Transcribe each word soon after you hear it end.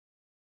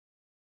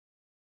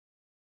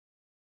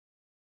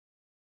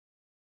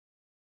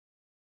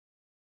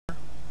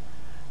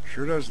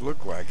Sure does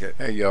look like it.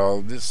 Hey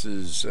y'all, this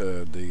is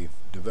the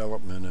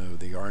development of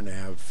the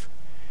RNAV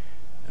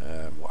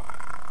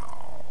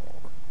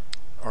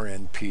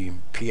RNP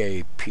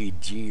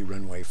PAPG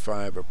Runway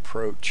 5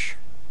 approach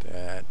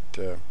that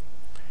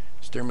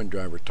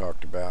Stearmandriver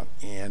talked about,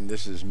 and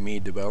this is me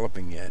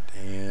developing it,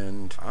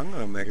 and I'm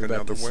going to make you're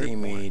about another to see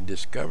me waypoint.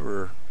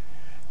 discover,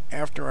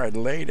 after I'd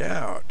laid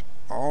out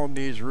all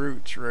these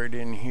routes right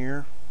in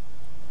here,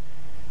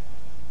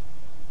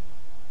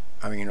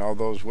 all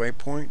those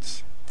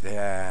waypoints,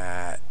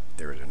 that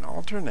there's an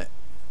alternate.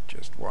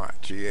 Just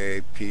watch.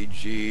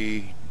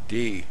 PAPGD.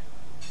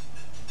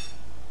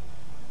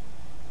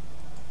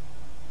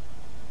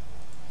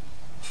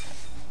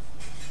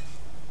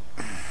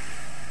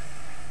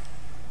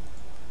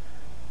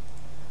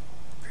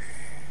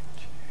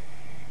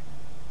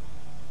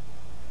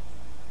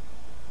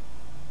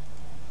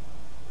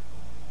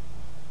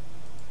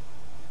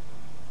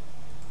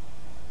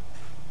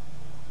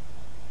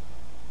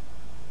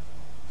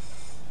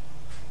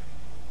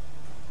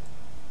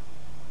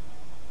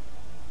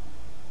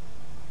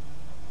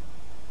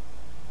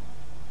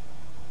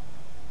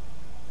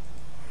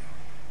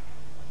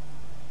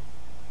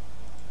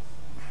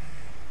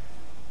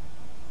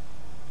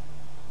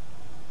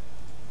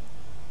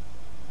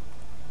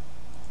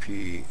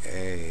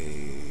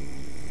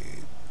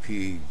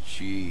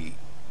 PAPGE.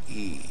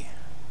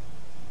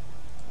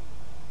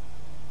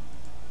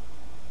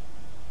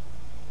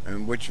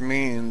 And which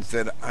means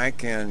that I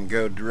can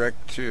go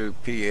direct to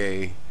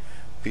PAPG6.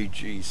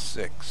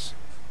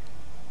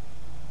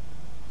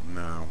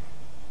 No.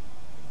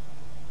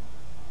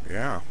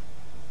 Yeah.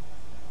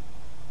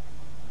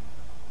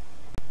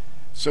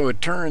 So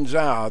it turns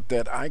out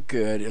that I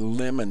could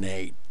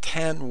eliminate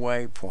 10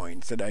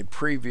 waypoints that I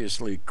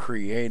previously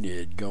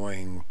created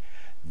going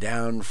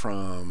down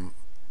from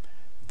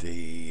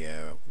the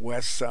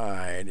west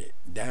side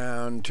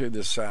down to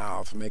the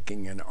south,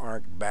 making an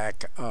arc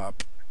back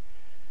up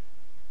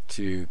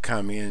to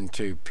come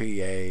into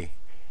PAPG,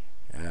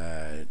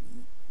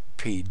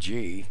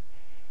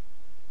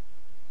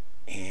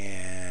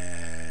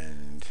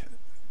 and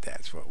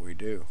that's what we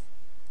do.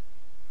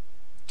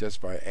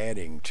 Just by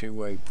adding 2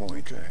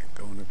 waypoints,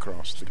 going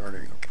across the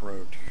Starting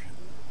approach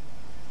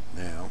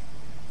now,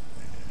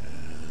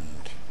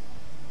 and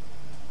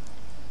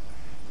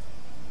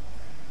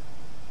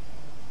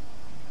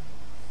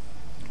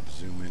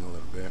zoom in a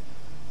little bit.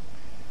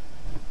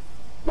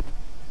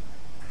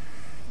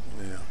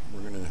 Now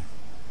we're gonna,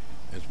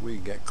 as we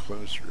get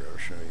closer, I'll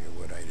show you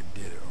what I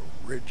did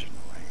originally.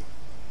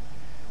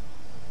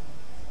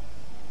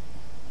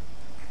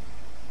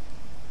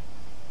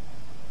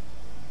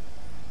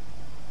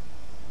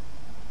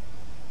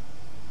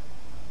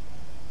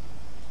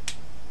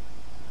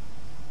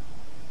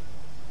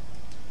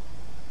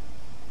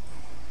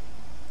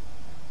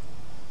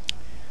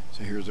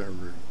 So here's our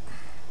route,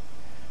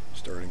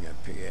 starting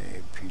at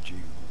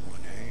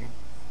PAPG1A,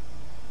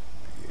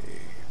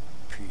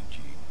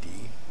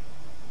 PAPGD,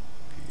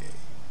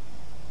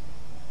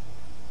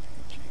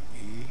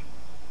 PAPGE,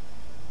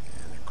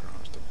 and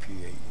across to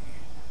PAPG,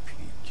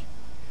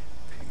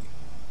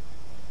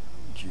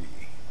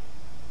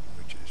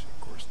 which is of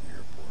course the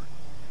airport.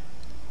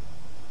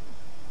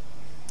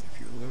 If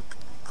you look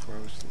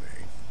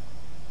closely,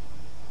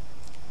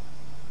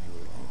 you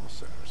will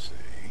also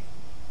see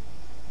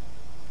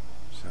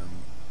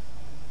some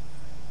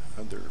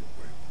other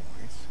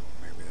waypoints.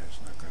 Maybe that's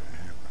not going to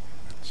happen.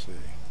 Let's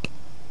see.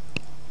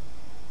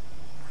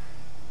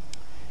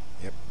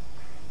 Yep.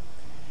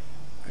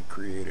 I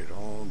created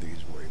all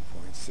these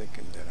waypoints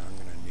thinking that I'm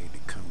going to need to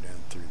come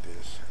down through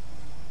this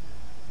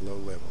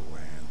low-level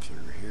land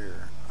through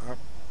here, up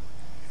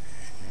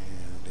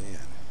and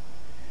in.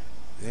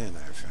 Then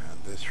I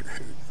found this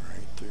route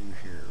right through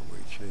here,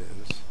 which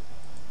is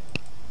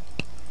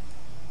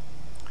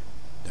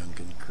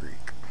Duncan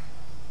Creek.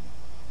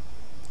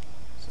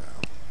 So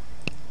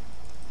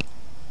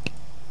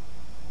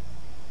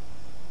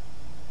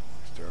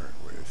start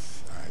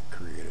with, I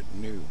created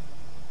new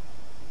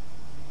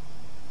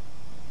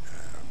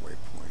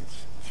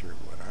waypoints through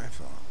what I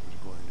thought was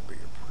going to be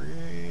a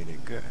pretty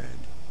good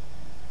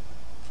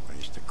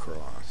place to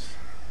cross.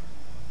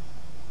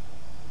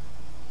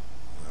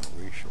 Well,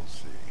 we shall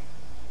see,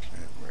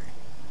 can't we?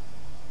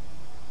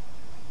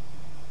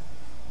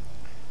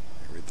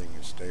 Everything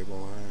is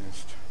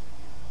stabilized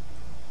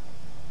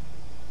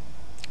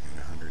at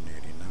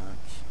 180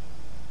 knots,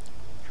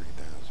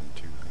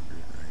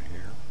 3,200 right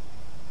here.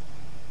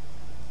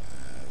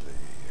 The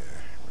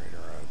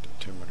radar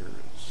altimeter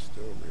is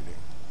still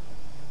reading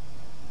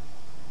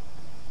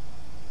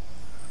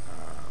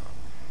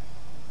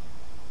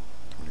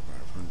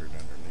 2,500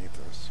 underneath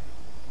us.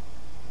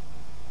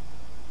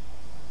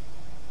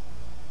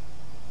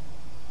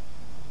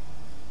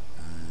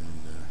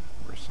 And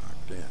we're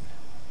socked in,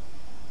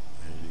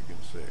 as you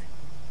can see.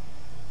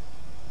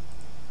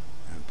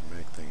 I have to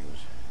make things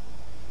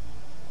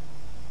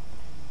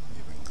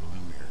even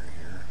gloomier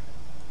here.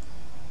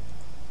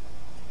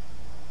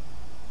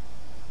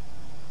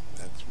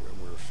 That's what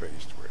we're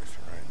faced with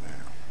right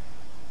now.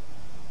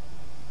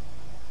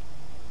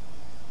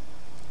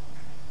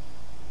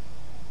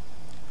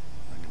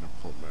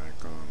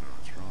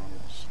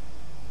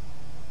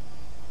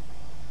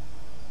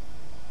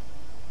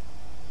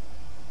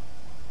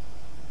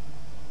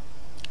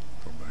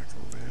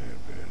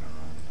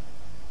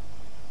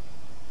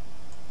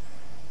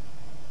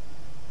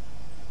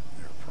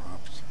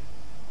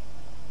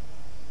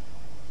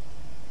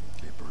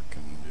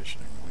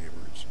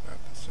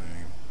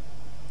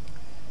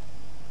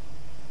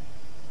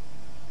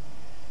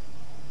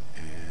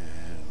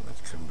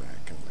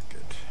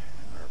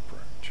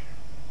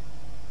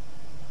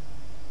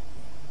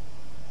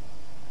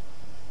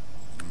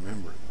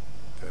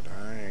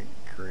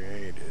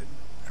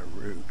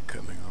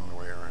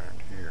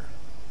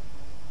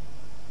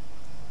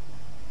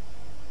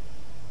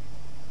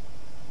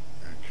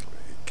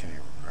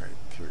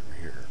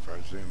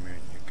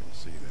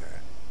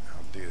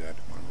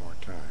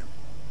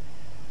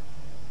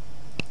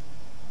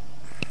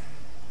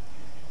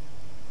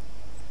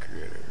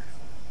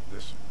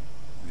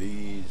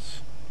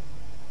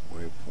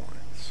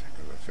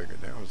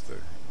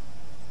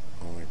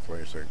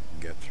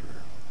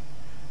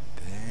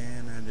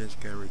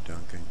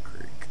 Sunken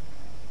Creek.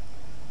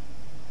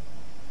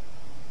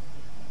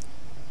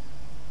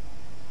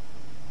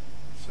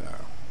 So,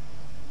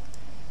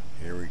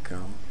 here we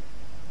come.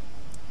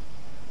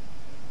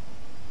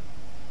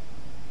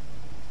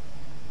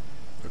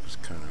 Looks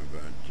kind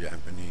of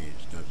Japanese,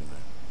 doesn't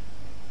it?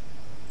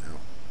 No.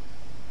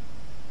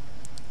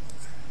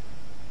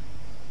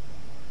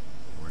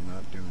 We're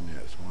not doing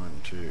this.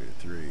 1, 2,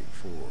 3,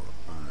 4,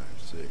 5,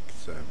 6,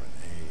 7,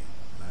 8,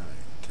 9,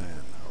 10,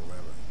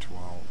 11,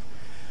 12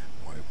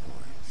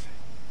 waypoints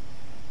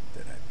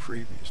that I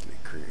previously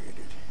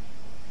created.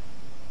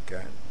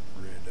 Got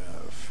rid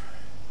of,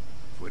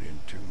 put in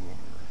 2 more,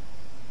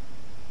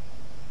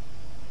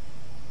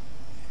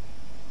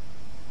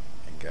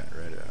 and got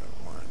rid of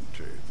 1,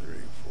 2, 3,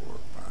 4,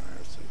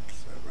 5, 6,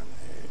 7,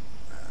 8,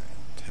 9,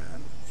 10,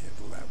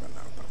 11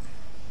 of them.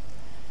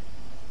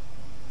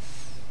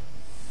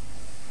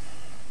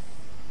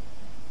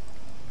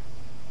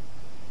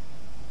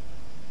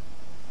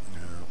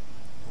 Now,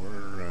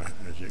 we're,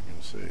 as you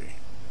can see,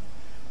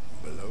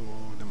 below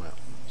the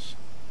mountains.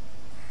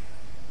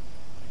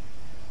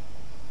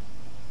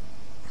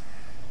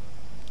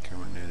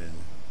 Coming in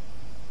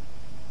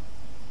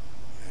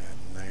at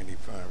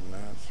 95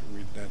 knots.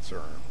 That's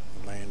our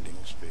landing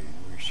speed.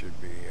 We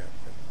should be up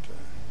at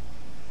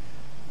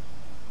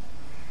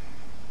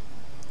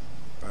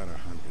about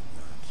 100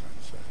 knots,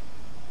 I'd say.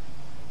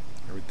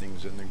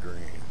 Everything's in the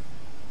green.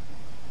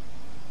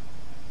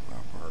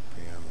 Off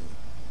RPM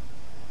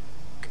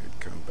could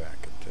come back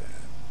a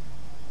tad.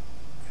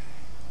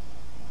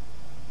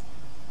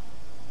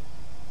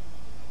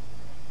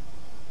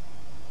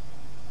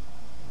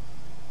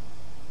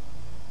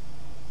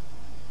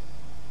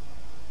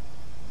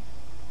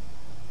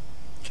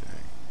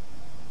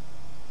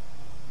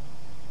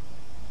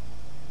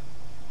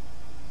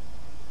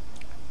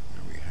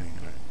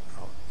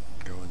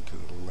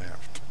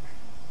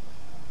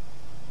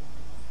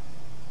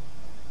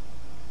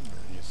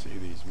 See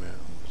these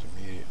mountains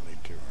immediately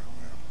to our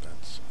left.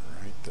 That's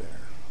right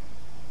there.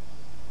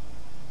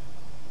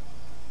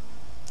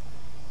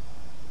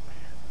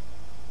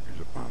 There's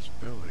a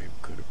possibility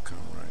it could have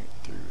come right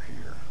through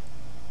here.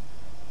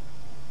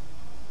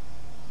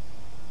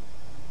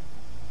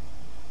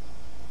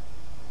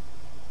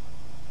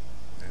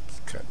 That's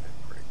cutting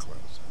it pretty close,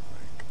 I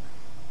think.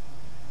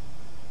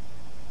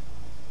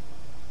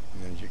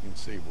 And as you can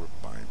see, we're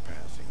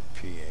bypassing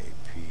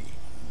PAPG.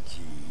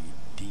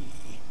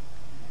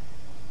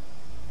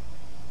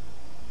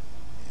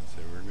 So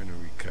we're going to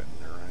be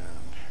cutting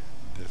around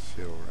this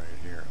hill right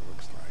here, it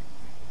looks like.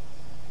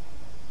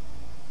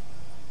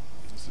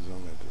 This is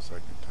only the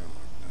second time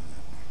I've done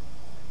it.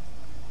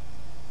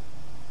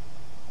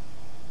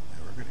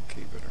 And we're going to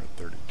keep it our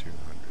 3200.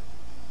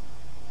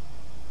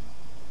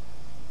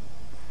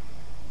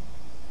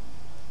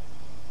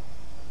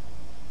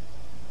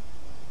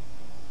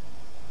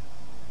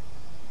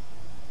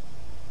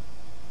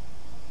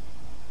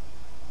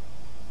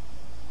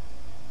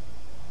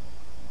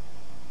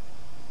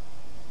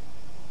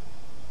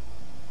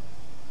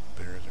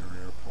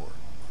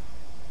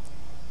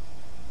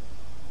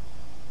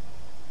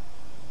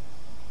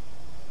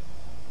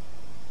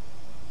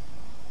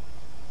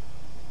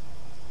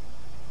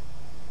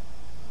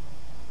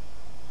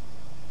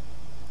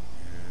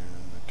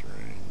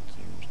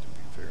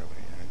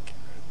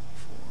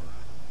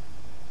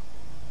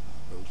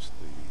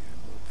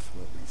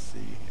 What we see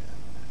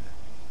and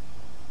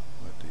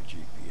what the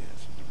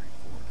GPS is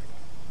reporting.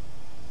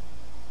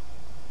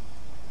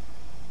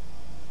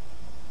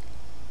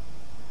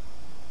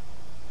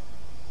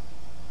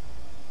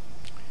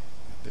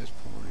 At this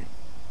point,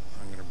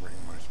 I'm going to bring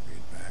my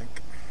speed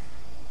back,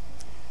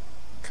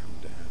 come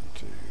down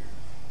to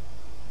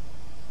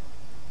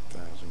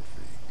 1,000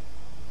 feet.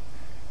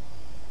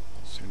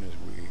 As soon as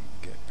we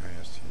get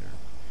past here,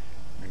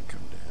 we're going to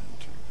come down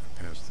to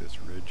past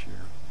this ridge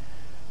here.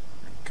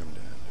 Come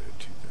down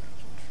to 2,000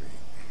 feet.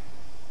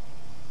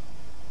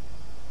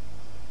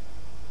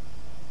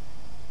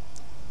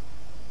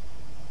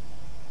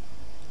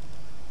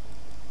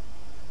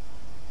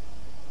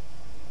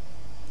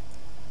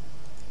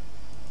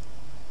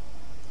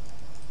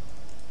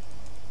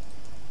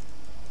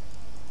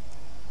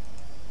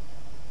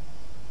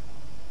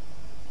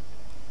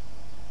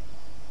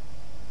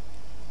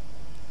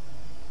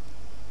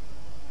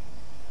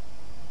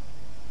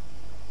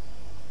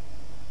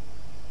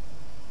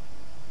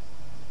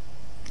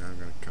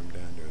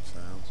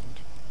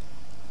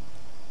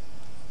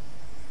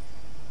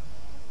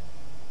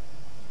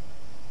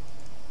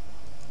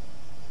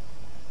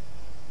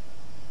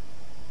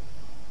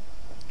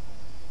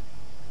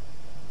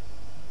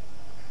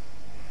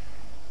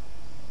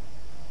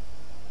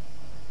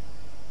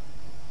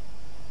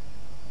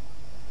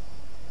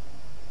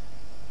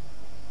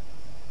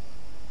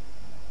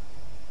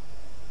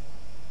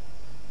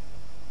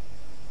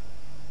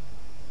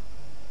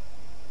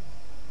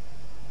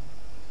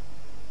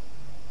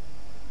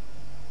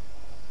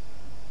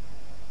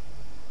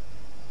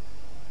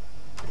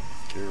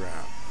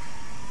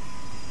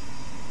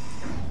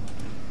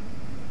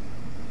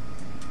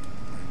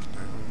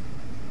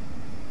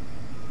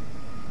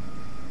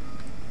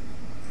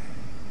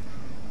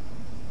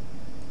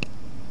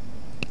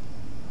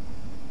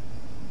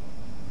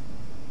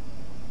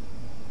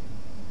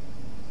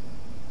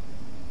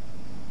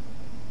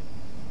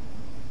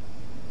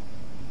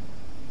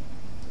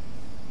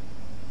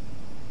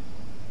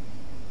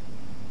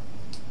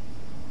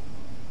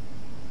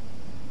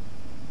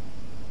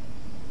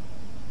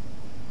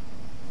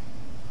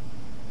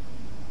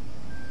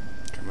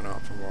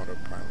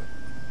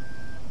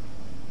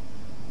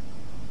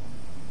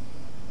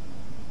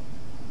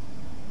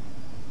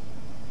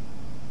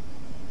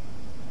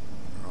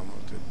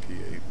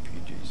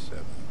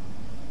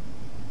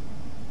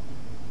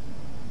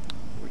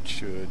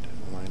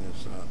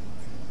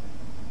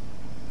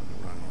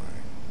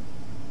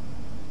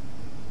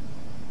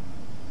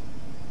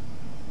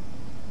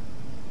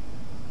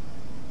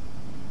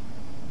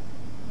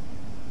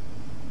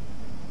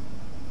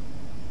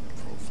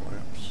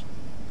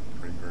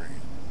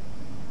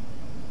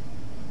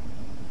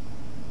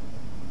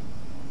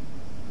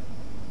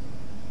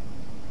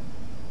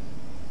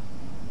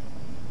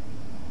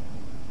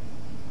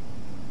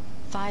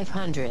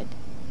 500.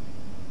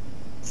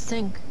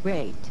 Sync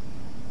rate.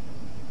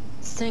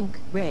 Sync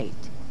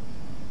rate.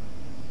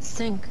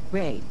 Sync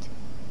rate.